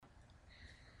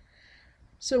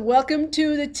So, welcome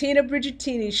to the Tina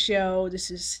Bridgettini Show. This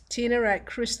is Tina at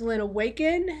Crystalline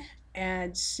Awaken,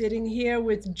 and sitting here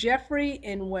with Jeffrey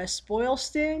in West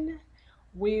Boylston.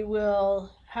 We will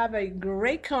have a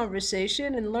great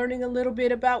conversation and learning a little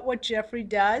bit about what Jeffrey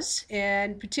does,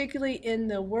 and particularly in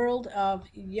the world of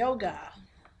yoga.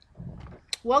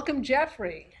 Welcome,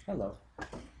 Jeffrey. Hello.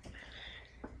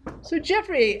 So,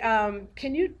 Jeffrey,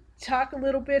 can you talk a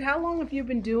little bit? How long have you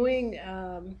been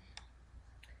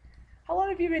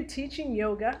teaching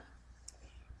yoga?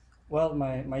 Well,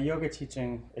 my yoga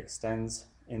teaching extends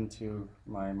into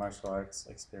my martial arts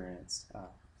experience.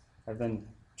 I've been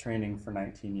training for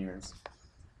 19 years,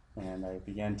 and I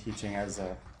began teaching as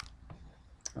a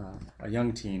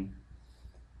young teen.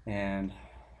 And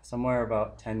somewhere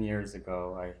about 10 years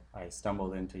ago, I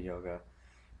stumbled into yoga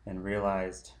and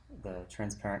realized the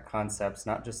transparent concepts,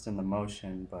 not just in the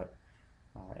motion, but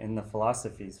in the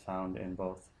philosophies found in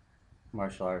both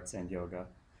martial arts and yoga.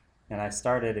 And I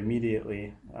started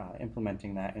immediately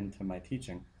implementing that into my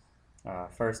teaching,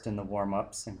 first in the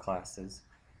warm-ups and classes,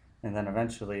 and then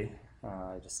eventually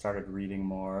I just started reading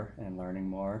more and learning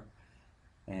more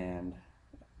and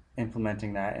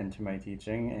implementing that into my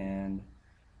teaching. And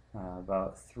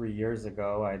about 3 years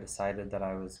ago, I decided that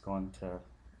I was going to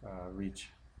reach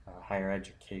higher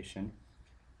education,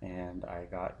 and I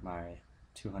got my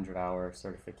 200-hour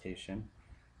certification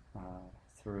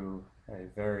through a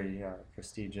very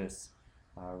prestigious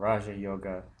Raja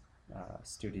Yoga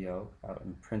studio out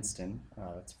in Princeton.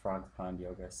 It's Frog Pond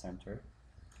Yoga Center.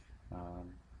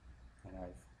 Um, and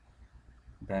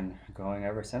I've been going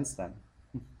ever since then.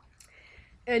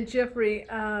 And Jeffrey,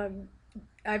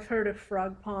 I've heard of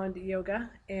Frog Pond Yoga,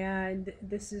 and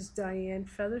this is Diane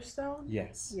Featherstone.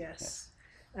 Yes, Yes.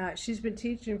 yes, She's been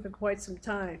teaching for quite some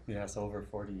time. yes, over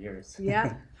 40 years.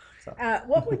 Yeah. So,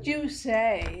 What would you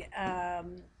say,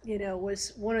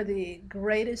 was one of the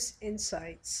greatest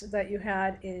insights that you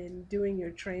had in doing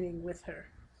your training with her?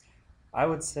 I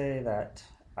would say that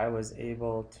I was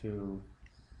able to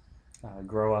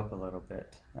grow up a little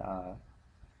bit,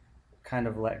 kind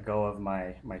of let go of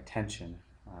my tension,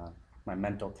 my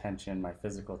mental tension, my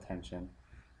physical tension.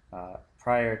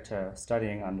 Prior to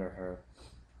studying under her,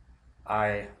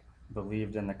 I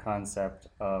believed in the concept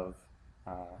of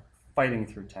uh, fighting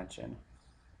through tension,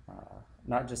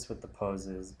 not just with the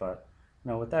poses, but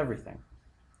with everything,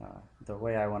 the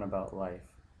way I went about life.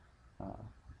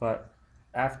 But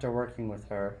after working with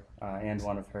her and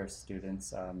one of her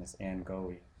students, Miss Ann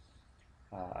Goey,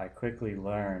 I quickly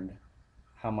learned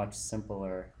how much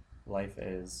simpler life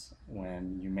is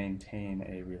when you maintain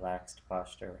a relaxed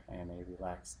posture and a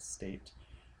relaxed state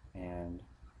and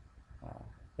uh,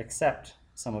 accept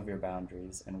some of your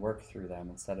boundaries and work through them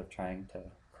instead of trying to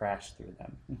crash through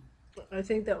them. I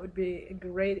think that would be a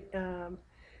great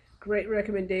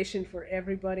recommendation for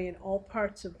everybody in all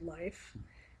parts of life.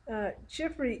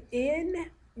 Jeffrey, in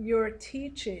your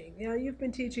teaching, you've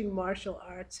been teaching martial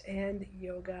arts and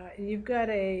yoga, and you've got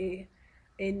a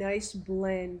nice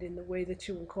blend in the way that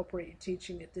you incorporate your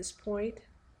teaching at this point.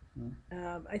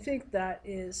 Mm. I think that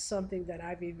is something that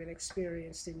I've even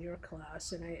experienced in your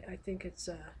class, and I think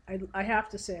I have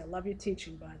to say, I love your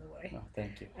teaching, by the way. Oh,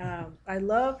 thank you.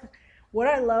 What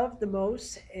I love the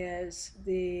most is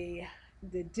the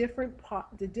different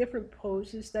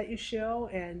poses that you show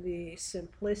and the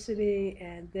simplicity,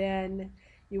 and then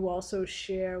you also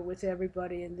share with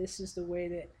everybody, and this is the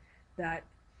way that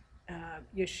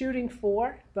you're shooting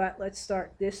for, but let's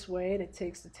start this way, and it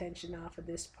takes the tension off of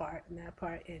this part and that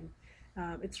part, and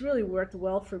it's really worked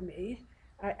well for me.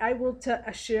 I will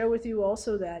share with you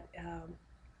also that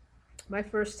my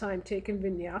first time taking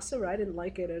vinyasa, I didn't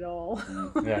like it at all.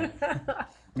 Yeah,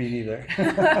 me neither.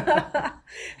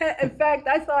 In fact,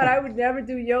 I thought I would never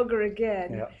do yoga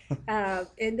again. Yeah.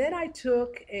 And then I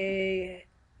took the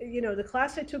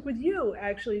class I took with you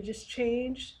actually just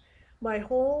changed my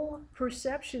whole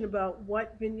perception about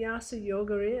what vinyasa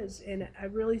yoga is. And I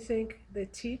really think the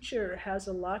teacher has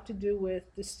a lot to do with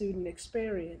the student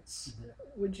experience.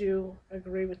 Mhm. Would you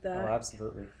agree with Oh, that?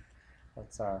 absolutely.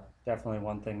 That's definitely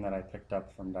one thing that I picked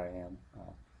up from Diane.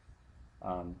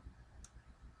 Um,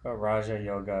 but Raja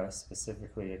Yoga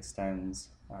specifically extends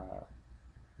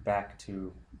back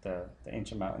to the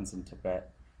ancient mountains in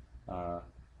Tibet. Uh,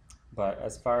 but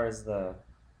as far as the,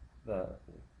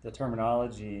 the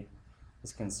terminology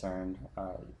is concerned,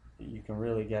 you can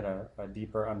really get a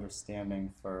deeper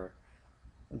understanding for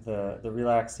the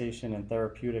relaxation and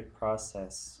therapeutic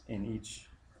process in each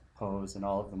pose and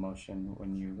all of the motion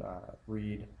when you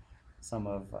read some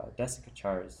of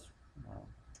Desikachar's uh,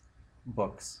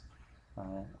 books.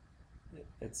 Uh,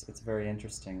 it's very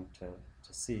interesting to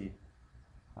see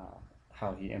uh,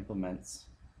 how he implements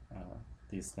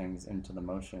these things into the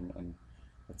motion, and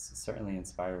it's certainly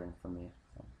inspiring for me.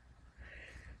 So.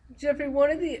 Jeffrey,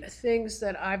 one of the things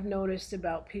that I've noticed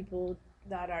about people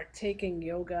that are taking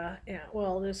yoga, yeah,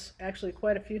 well, there's actually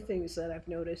quite a few things that I've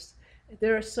noticed.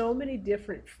 There are so many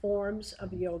different forms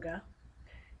of yoga.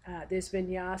 There's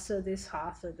vinyasa, there's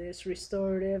hatha, there's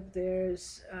restorative,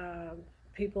 there's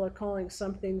people are calling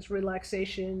some things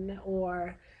relaxation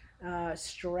or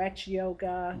stretch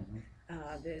yoga.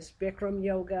 There's Bikram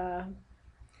yoga.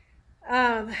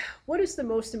 Um, what is the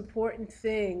most important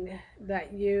thing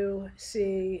that you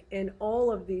see in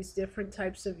all of these different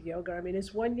types of yoga? I mean,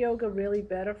 is one yoga really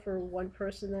better for one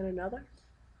person than another?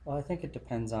 Well, I think it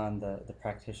depends on the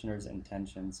practitioner's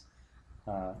intentions.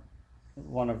 Uh,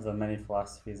 One of the many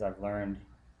philosophies I've learned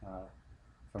uh,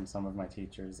 from some of my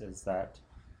teachers is that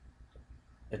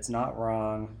it's not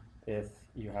wrong if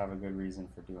you have a good reason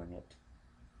for doing it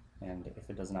and if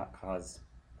it does not cause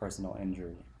personal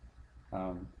injury.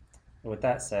 Um, with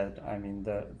that said, I mean,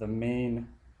 the main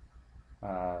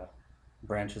uh,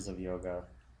 branches of yoga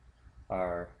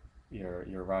are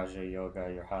your Raja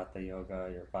Yoga, your Hatha Yoga,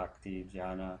 your Bhakti,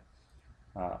 Jnana,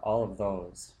 all of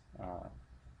those.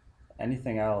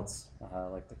 Anything else,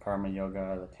 like the Karma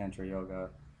Yoga, the Tantra Yoga,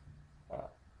 uh,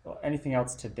 well, anything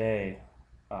else today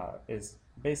is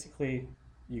basically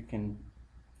you can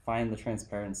find the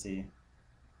transparency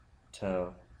to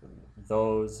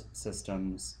those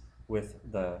systems with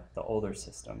the older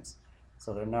systems.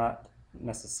 So they're not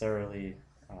necessarily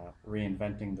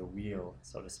reinventing the wheel,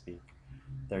 so to speak.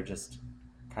 They're just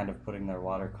kind of putting their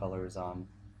watercolors on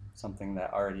something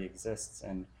that already exists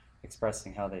and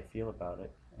expressing how they feel about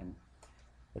it. And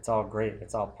it's all great.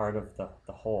 It's all part of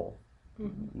the whole.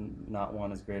 Not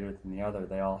one is greater than the other.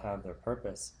 They all have their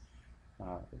purpose,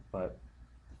 but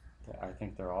I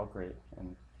think they're all great,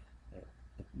 and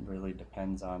it really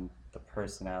depends on the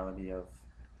personality of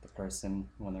the person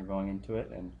when they're going into it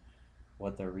and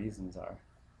what their reasons are.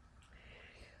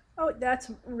 Oh,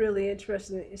 that's really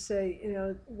interesting that you say, you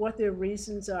know, what their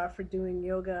reasons are for doing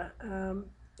yoga.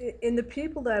 In the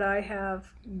people that I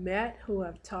have met who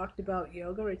have talked about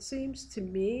yoga, it seems to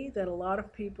me that a lot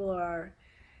of people are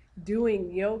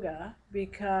doing yoga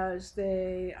because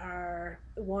they are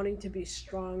wanting to be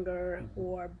stronger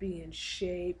or be in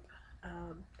shape.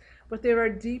 Um, but there are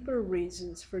deeper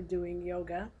reasons for doing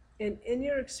yoga. And in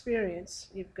your experience,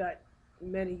 you've got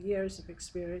many years of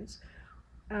experience.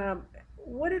 Um,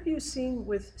 what have you seen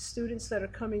with students that are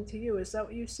coming to you? Is that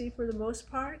what you see for the most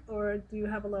part? Or do you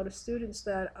have a lot of students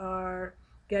that are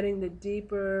getting the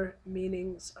deeper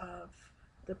meanings of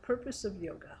the purpose of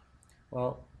yoga?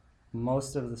 Well,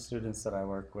 most of the students that I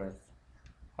work with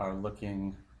are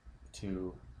looking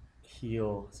to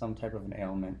heal some type of an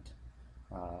ailment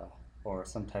uh, or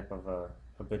some type of a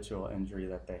habitual injury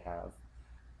that they have.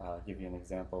 I'll give you an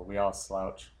example. We all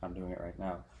slouch. I'm doing it right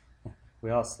now. We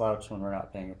all slouch when we're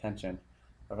not paying attention.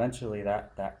 Eventually,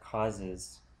 that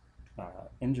causes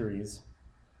injuries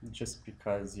just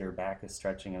because your back is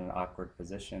stretching in an awkward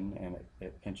position and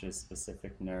it pinches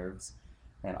specific nerves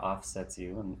and offsets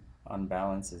you and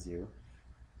unbalances you.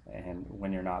 And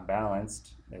when you're not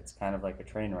balanced, it's kind of like a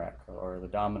train wreck or the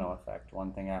domino effect.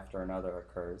 One thing after another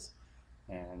occurs,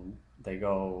 and they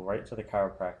go right to the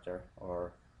chiropractor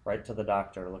or right to the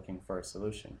doctor looking for a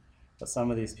solution. But some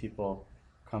of these people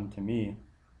come to me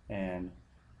and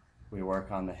we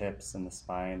work on the hips and the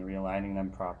spine, realigning them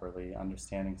properly,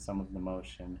 understanding some of the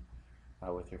motion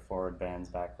with your forward bends,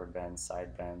 backward bends,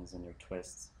 side bends, and your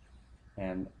twists.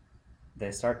 And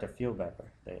they start to feel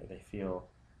better. They feel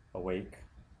awake,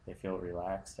 they feel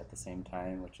relaxed at the same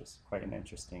time, which is quite an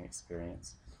interesting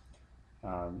experience.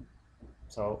 Um,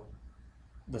 so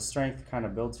the strength kind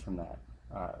of builds from that.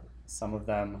 Some of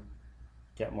them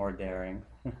get more daring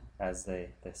as they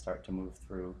start to move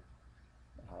through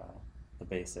the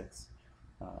basics.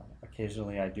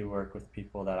 Occasionally I do work with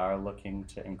people that are looking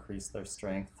to increase their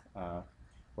strength,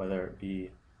 whether it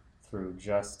be through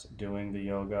just doing the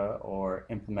yoga or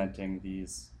implementing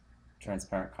these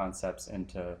transparent concepts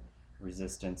into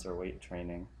resistance or weight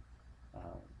training.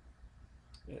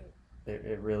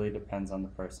 It really depends on the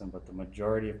person, but the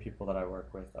majority of people that I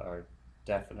work with are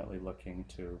definitely looking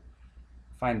to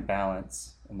find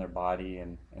balance in their body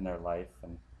and in their life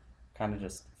and kind of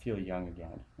just feel young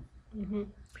again.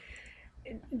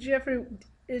 Mm-hmm. Jeffrey,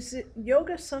 is it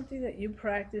yoga something that you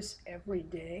practice every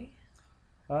day?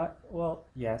 Well,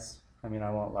 yes. I mean,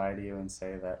 I won't lie to you and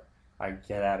say that I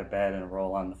get out of bed and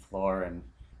roll on the floor and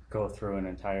go through an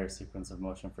entire sequence of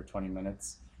motion for 20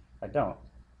 minutes. I don't,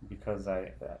 because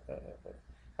I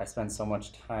spend so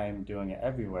much time doing it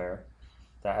everywhere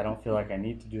that I don't feel like I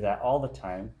need to do that all the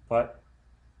time. But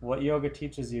what yoga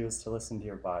teaches you is to listen to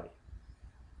your body.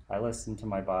 I listen to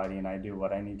my body and I do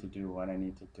what I need to do when I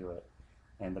need to do it.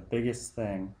 And the biggest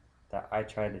thing that I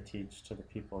try to teach to the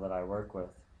people that I work with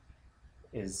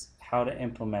is how to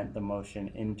implement the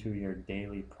motion into your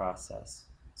daily process.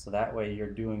 So that way you're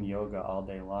doing yoga all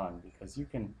day long, because you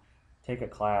can take a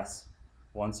class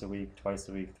once a week, twice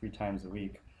a week, 3 times a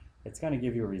week. It's going to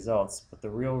give you results, but the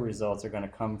real results are going to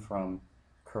come from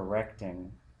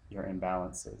correcting your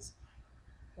imbalances.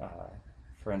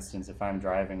 For instance, if I'm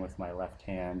driving with my left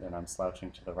hand and I'm slouching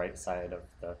to the right side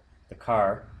of the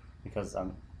car because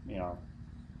I'm, you know,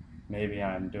 maybe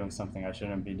I'm doing something I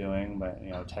shouldn't be doing, but,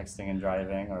 you know, texting and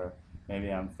driving, or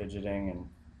maybe I'm fidgeting and,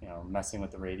 you know, messing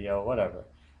with the radio, whatever.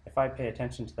 If I pay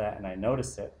attention to that and I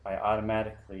notice it, I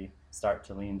automatically start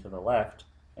to lean to the left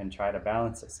and try to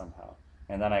balance it somehow.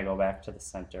 And then I go back to the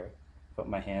center, put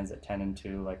my hands at 10 and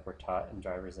 2 like we're taught in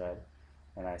driver's ed,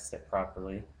 and I sit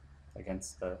properly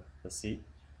against the seat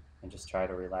and just try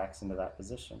to relax into that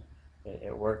position.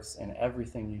 It works in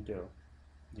everything you do.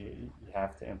 You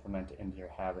have to implement it into your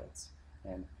habits,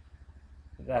 and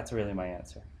that's really my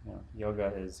answer. You know,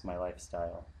 yoga is my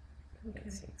lifestyle. Okay.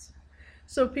 It's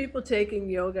So people taking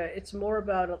yoga, it's more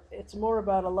about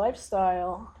a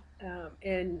lifestyle,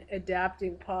 and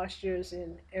adapting postures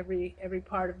in every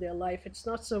part of their life. It's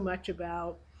not so much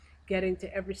about getting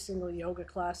to every single yoga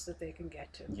class that they can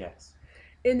get to. yes.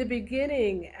 In the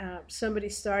beginning, somebody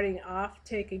starting off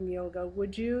taking yoga,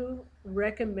 would you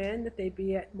recommend that they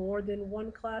be at more than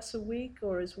one class a week,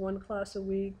 or is one class a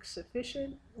week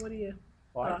sufficient? What are your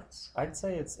Well, thoughts? I'd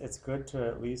say it's good to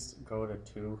at least go to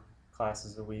 2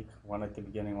 classes a week, one at the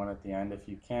beginning, one at the end. If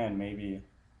you can, maybe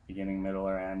beginning, middle,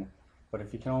 or end. But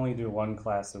if you can only do 1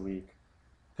 class a week,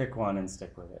 pick one and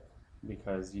stick with it,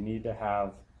 because you need to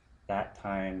have that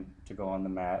time to go on the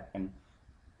mat, and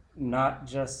not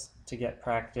just to get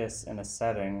practice in a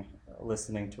setting,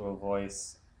 listening to a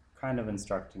voice kind of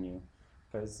instructing you,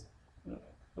 because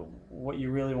what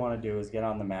you really want to do is get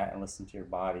on the mat and listen to your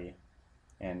body,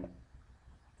 and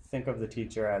think of the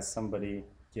teacher as somebody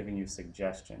giving you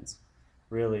suggestions.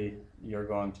 Really, you're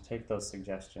going to take those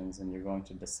suggestions and you're going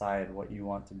to decide what you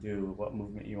want to do, what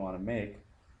movement you want to make,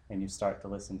 and you start to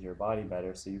listen to your body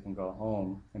better so you can go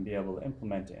home and be able to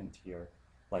implement it into your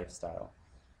lifestyle.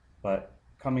 But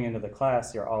coming into the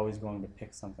class, you're always going to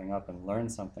pick something up and learn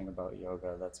something about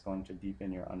yoga that's going to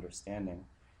deepen your understanding.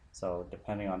 So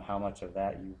depending on how much of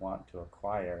that you want to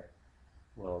acquire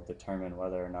will determine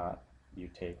whether or not you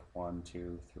take 1,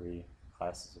 2, 3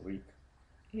 classes a week.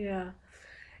 Yeah.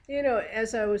 You know,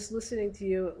 as I was listening to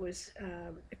you, it was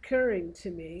occurring to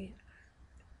me,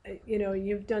 you know,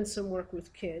 you've done some work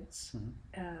with kids.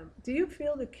 Do you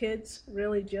feel the kids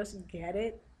really just get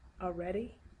it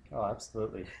already? Oh,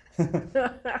 absolutely.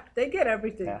 They get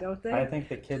everything, Yeah, don't I they? think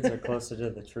the kids are closer to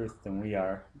the truth than we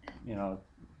are. You know,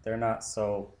 they're not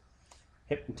so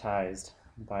hypnotized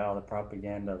by all the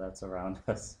propaganda that's around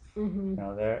us. Mm-hmm. You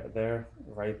know, they're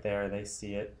right there. They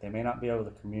see it. They may not be able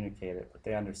to communicate it, but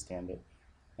they understand it.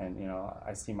 And you know,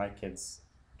 I see my kids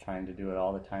trying to do it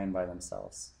all the time by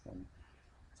themselves. And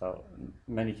so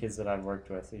many kids that I've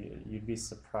worked with, you'd be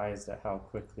surprised at how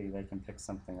quickly they can pick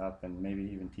something up and maybe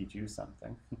even teach you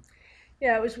something.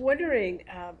 Yeah, I was wondering,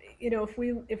 you know,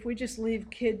 if we just leave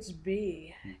kids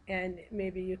be, and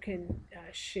maybe you can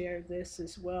share this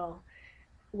as well.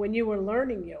 When you were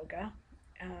learning yoga,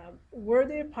 were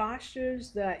there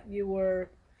postures that you were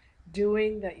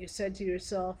doing that you said to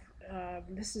yourself,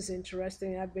 "This is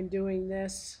interesting. I've been doing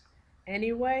this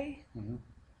anyway." hmm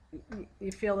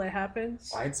You feel that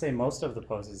happens? I'd say most of the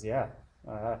poses, yeah,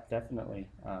 definitely.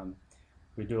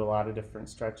 We do a lot of different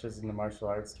stretches in the martial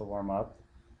arts to warm up.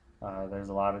 There's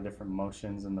a lot of different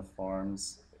motions in the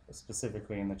forms,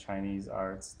 specifically in the Chinese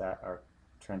arts, that are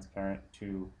transparent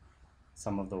to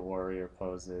some of the warrior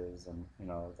poses and, you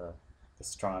know, the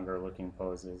stronger looking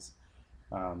poses.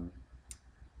 Um,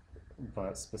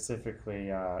 but specifically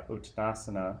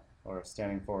Uttanasana, or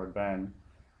standing forward bend,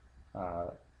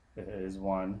 uh, is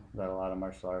one that a lot of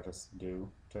martial artists do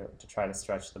to try to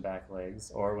stretch the back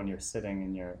legs. Or when you're sitting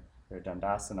in your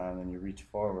Dandasana and then you reach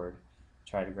forward,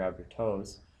 try to grab your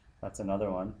toes. That's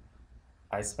another one.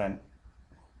 I spent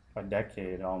a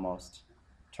decade almost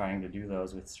trying to do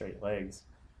those with straight legs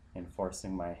and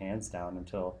forcing my hands down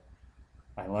until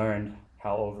I learned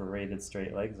how overrated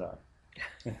straight legs are.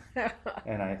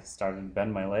 And I started to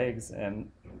bend my legs,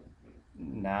 and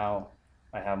now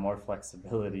I have more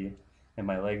flexibility in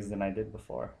my legs than I did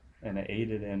before. And it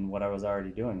aided in what I was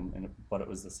already doing, but it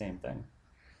was the same thing.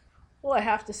 Well, I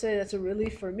have to say that's a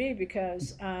relief for me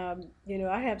because,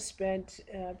 I have spent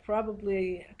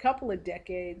probably a couple of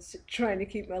decades trying to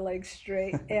keep my legs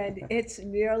straight, and it's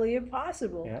nearly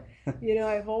impossible. Yeah.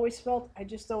 I've always felt I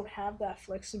just don't have that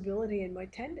flexibility in my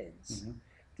tendons. Hmm.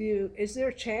 Is there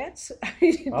a chance?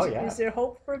 Oh Is yeah, there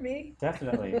hope for me?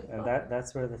 definitely, and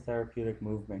that's where the therapeutic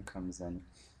movement comes in.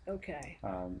 Okay.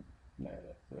 Um,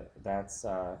 that's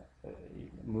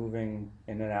moving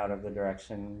in and out of the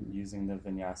direction using the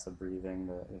vinyasa breathing,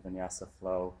 the vinyasa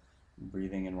flow,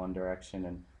 breathing in one direction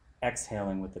and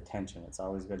exhaling with the tension. It's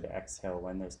always good to exhale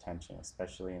when there's tension,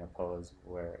 especially in a pose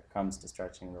where it comes to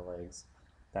stretching the legs.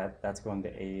 That's going to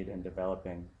aid in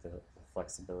developing the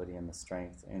flexibility and the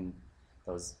strength in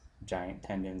those giant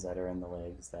tendons that are in the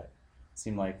legs that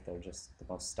seem like they're just the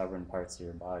most stubborn parts of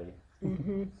your body.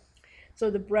 Hmm. So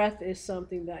the breath is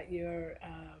something that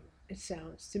it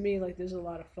sounds to me like there's a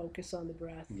lot of focus on the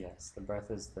breath. Yes, the breath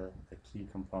is the key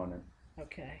component.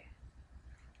 Okay.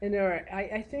 And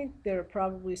I think there are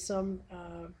probably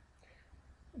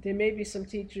there may be some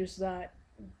teachers that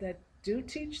do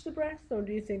teach the breath, or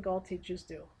do you think all teachers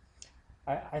do?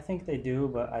 I think they do,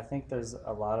 but I think there's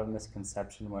a lot of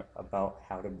misconception about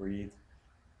how to breathe.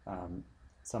 Um,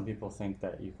 some people think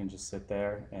that you can just sit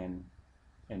there and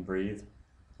breathe,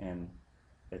 and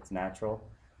it's natural.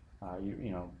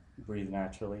 You breathe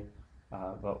naturally.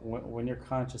 But when you're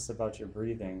conscious about your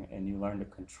breathing and you learn to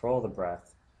control the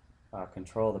breath,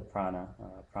 control the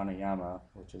pranayama,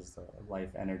 which is the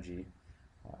life energy.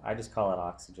 I just call it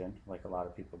oxygen, like a lot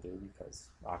of people do, because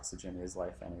oxygen is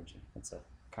life energy. It's a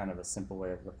kind of a simple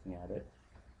way of looking at it.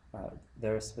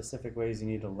 There are specific ways you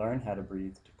need to learn how to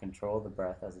breathe to control the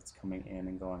breath as it's coming in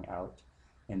and going out.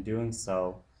 And doing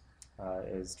so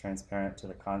is transparent to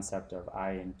the concept of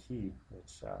I and ki,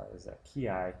 which is a ki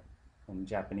in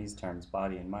Japanese terms,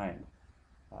 body and mind.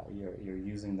 You're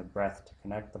using the breath to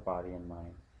connect the body and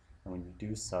mind. And when you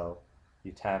do so,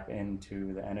 you tap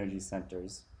into the energy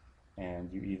centers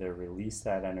and you either release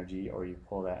that energy or you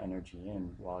pull that energy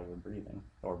in while you're breathing,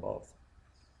 or both.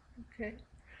 Okay.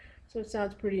 So it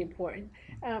sounds pretty important.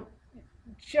 Um,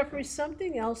 Jeffrey,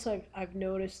 something else I've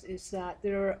noticed is that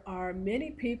there are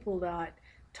many people that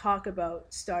talk about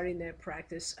starting their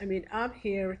practice. I mean, I'm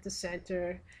here at the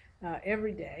center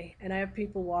every day, and I have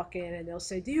people walk in and they'll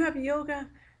say, "Do you have yoga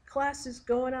classes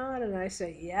going on?" And I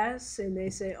say, "Yes." And they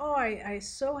say, "Oh, I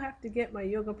so have to get my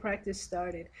yoga practice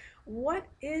started." What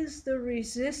is the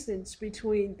resistance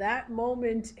between that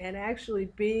moment and actually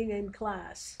being in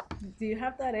class? Do you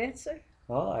have that answer?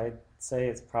 Well, I'd say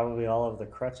it's probably all of the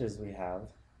crutches we have,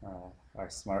 our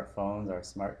smartphones, our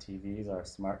smart TVs, our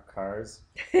smart cars,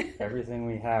 everything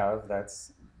we have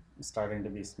that's starting to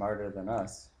be smarter than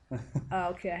us.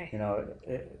 Okay. you know,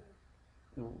 it,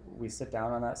 we sit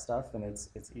down on that stuff and it's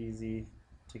easy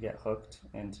to get hooked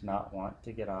and to not want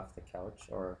to get off the couch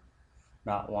or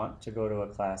not want to go to a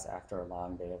class after a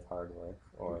long day of hard work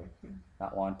or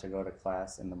not want to go to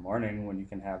class in the morning when you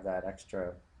can have that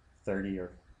extra 30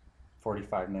 or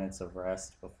 45 minutes of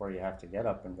rest before you have to get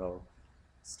up and go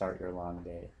start your long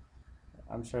day.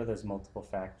 I'm sure there's multiple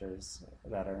factors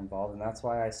that are involved, and that's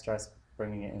why I stress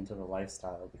bringing it into the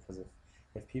lifestyle, because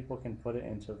if people can put it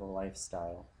into the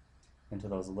lifestyle, into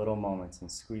those little moments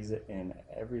and squeeze it in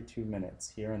every 2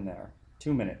 minutes here and there,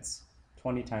 2 minutes,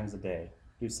 20 times a day,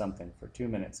 do something for 2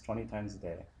 minutes, 20 times a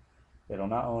day. It'll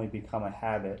not only become a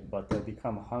habit, but they'll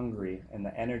become hungry and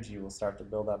the energy will start to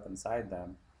build up inside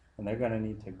them. And they're going to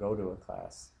need to go to a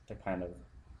class to kind of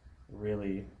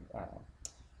really, I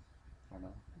don't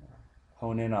know,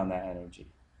 hone in on that energy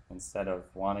instead of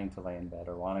wanting to lay in bed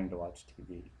or wanting to watch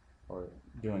TV or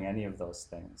doing any of those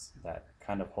things that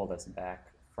kind of hold us back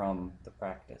from the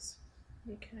practice.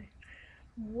 Okay.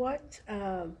 What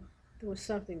there was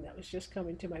something that was just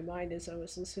coming to my mind as I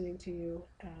was listening to you,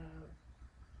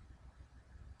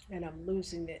 and I'm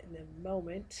losing it in a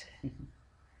moment.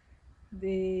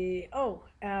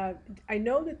 I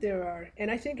know that there are,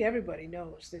 and I think everybody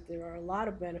knows that there are a lot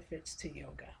of benefits to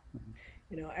yoga.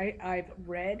 I've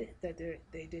read that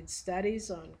they did studies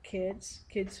on kids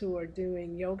who are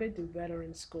doing yoga do better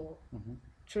in school. Mm-hmm.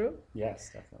 True?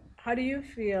 Yes, definitely. How do you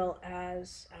feel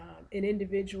as an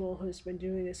individual who's been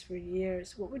doing this for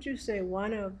years? What would you say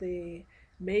one of the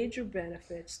major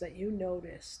benefits that you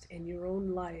noticed in your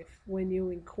own life when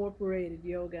you incorporated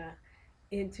yoga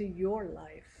into your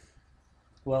life?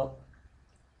 Well,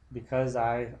 because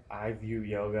I view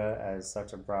yoga as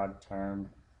such a broad term,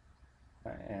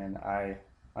 and I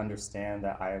understand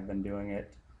that I have been doing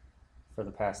it for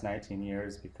the past 19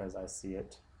 years because I see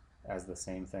it as the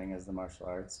same thing as the martial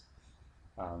arts.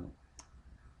 Um,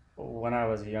 when I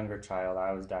was a younger child,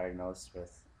 I was diagnosed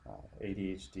with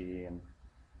ADHD and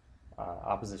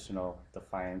oppositional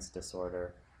defiance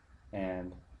disorder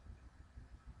and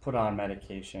put on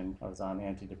medication. I was on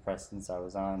antidepressants. I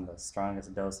was on the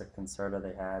strongest dose of Concerta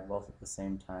they had, both at the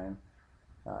same time.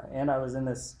 And I was in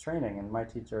this training, and my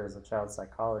teacher is a child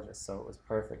psychologist, so it was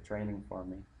perfect training for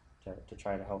me to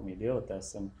try to help me deal with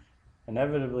this. And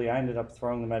inevitably, I ended up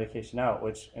throwing the medication out,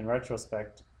 which in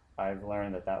retrospect, I've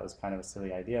learned that that was kind of a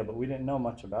silly idea, but we didn't know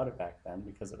much about it back then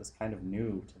because it was kind of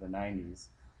new to the 90s.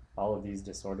 All of these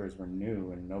disorders were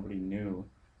new, and nobody knew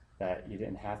that you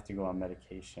didn't have to go on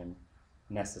medication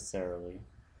necessarily.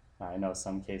 I know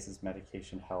some cases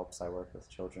medication helps. I work with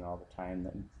children all the time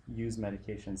that use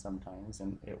medication sometimes,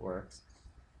 and it works.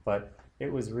 But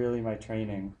it was really my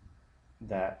training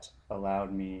that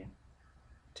allowed me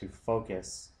to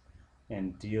focus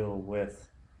and deal with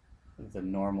the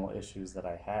normal issues that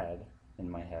I had in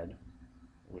my head,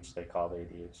 which they called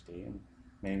ADHD. And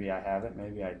maybe I have it,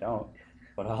 maybe I don't.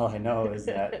 But all I know is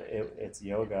that it's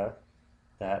yoga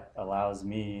that allows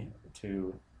me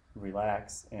to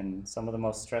relax in some of the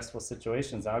most stressful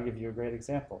situations. I'll give you a great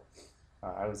example.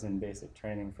 I was in basic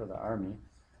training for the Army,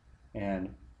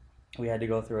 and we had to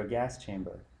go through a gas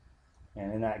chamber.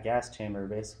 And in that gas chamber,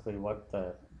 basically what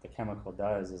the chemical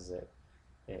does is it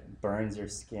burns your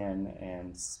skin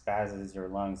and spazzes your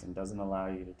lungs and doesn't allow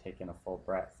you to take in a full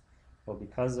breath. Well,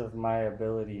 because of my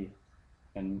ability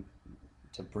and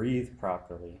to breathe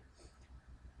properly,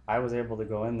 I was able to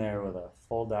go in there with a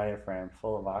full diaphragm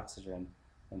full of oxygen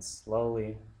and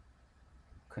slowly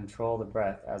control the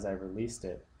breath as I released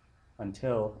it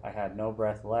until I had no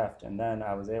breath left, and then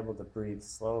I was able to breathe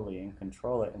slowly and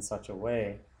control it in such a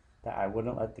way that I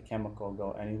wouldn't let the chemical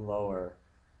go any lower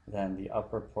than the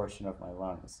upper portion of my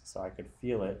lungs. So I could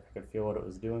feel it, I could feel what it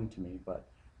was doing to me, but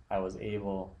I was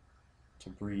able to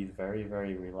breathe very,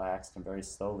 very relaxed and very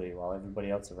slowly while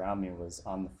everybody else around me was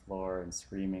on the floor and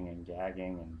screaming and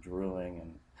gagging and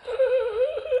drooling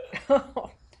and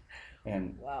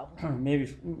and Wow. maybe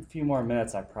a few more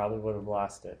minutes I probably would have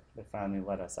lost it. They finally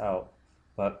let us out,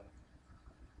 but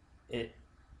it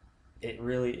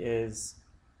really is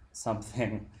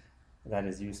something that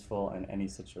is useful in any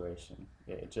situation.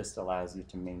 It just allows you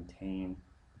to maintain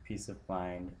the peace of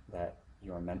mind that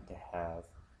you are meant to have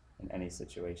in any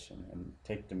situation and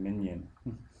take dominion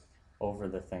over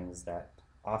the things that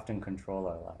often control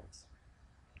our lives.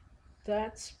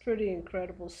 That's a pretty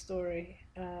incredible story.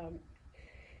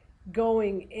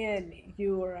 Going in,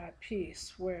 you were at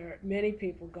peace, where many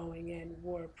people going in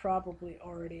were probably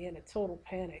already in a total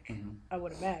panic, Mm-hmm. I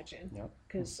would imagine. Yep.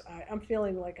 Because I'm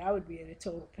feeling like I would be in a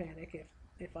total panic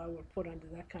if I were put under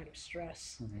that kind of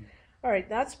stress. Mm-hmm. All right,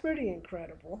 that's pretty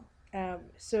incredible.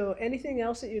 So, anything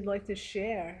else that you'd like to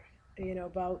share,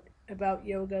 about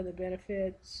yoga, the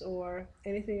benefits, or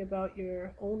anything about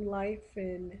your own life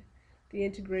and the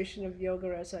integration of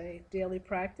yoga as a daily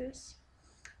practice?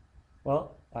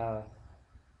 Well,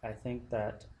 I think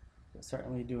that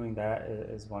certainly doing that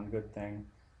is one good thing.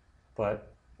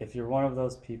 But if you're one of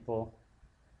those people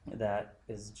that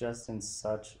is just in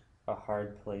such a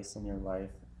hard place in your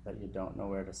life that you don't know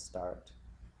where to start,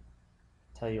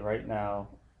 I tell you right now,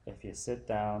 if you sit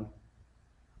down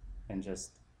and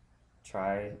just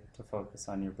try to focus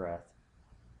on your breath,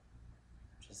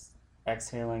 just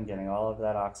exhaling, getting all of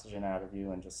that oxygen out of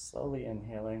you, and just slowly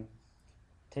inhaling,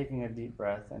 taking a deep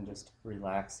breath, and just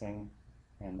relaxing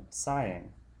and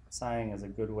sighing. Sighing is a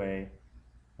good way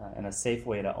and a safe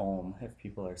way to ohm if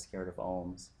people are scared of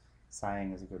ohms.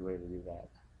 Sighing is a good way to do that.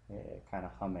 Kind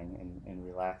of humming and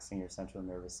relaxing your central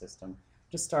nervous system.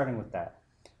 Just starting with that.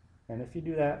 And if you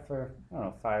do that for, I don't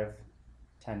know,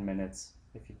 5-10 minutes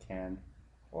if you can,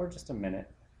 or just a minute,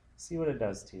 see what it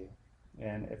does to you.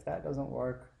 And if that doesn't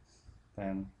work,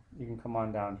 then you can come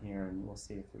on down here and we'll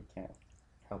see if we can't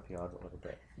help you out a little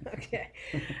bit. Okay.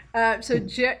 So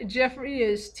Jeffrey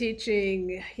is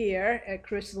teaching here at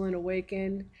Crystalline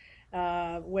Awaken,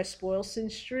 West Boylston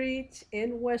Street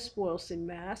in West Boylston,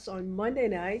 Mass, on Monday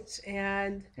nights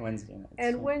and Wednesday nights.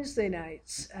 and Yeah. Wednesday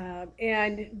nights.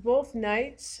 And both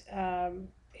nights,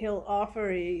 he'll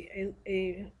offer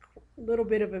a little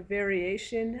bit of a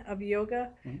variation of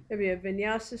yoga. Mhm. Maybe a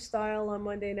vinyasa style on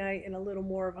Monday night and a little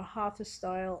more of a hatha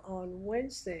style on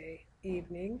Wednesday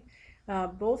evening.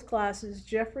 Both classes.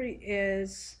 Jeffrey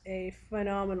is a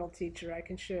phenomenal teacher. I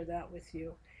can share that with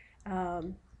you.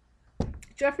 Um,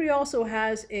 Jeffrey also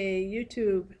has a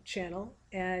YouTube channel,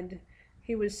 and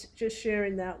he was just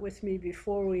sharing that with me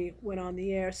before we went on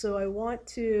the air. So I want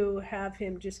to have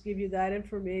him just give you that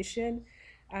information,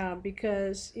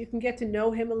 because you can get to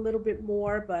know him a little bit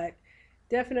more, but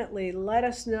definitely let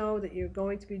us know that you're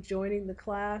going to be joining the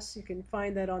class. You can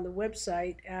find that on the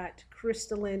website at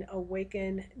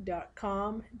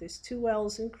crystallinawaken.com. There's 2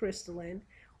 L's in crystalline.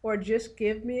 Or just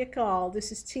give me a call.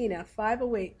 This is Tina,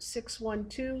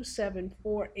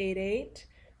 508-612-7488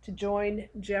 to join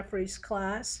Jeffrey's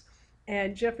class.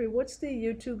 And Jeffrey, what's the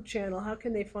YouTube channel? How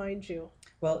can they find you?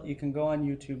 Well, you can go on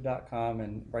youtube.com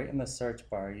and right in the search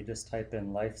bar, you just type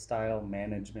in Lifestyle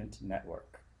Management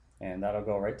Network, and that'll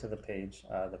go right to the page.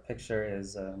 The picture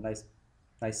is a nice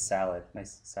salad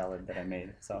that I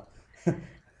made. So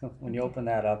when you open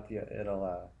that up,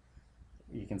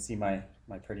 you can see my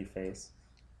pretty face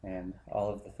and all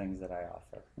of the things that I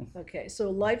offer. Okay,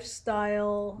 so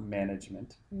Lifestyle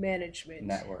Management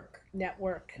Network.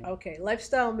 Okay,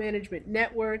 Lifestyle Management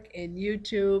Network and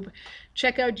YouTube.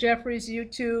 Check out Jeffrey's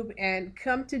YouTube and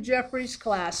come to Jeffrey's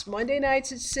class Monday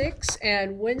nights at 6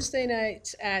 and Wednesday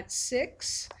nights at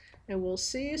 6. And we'll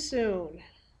see you soon.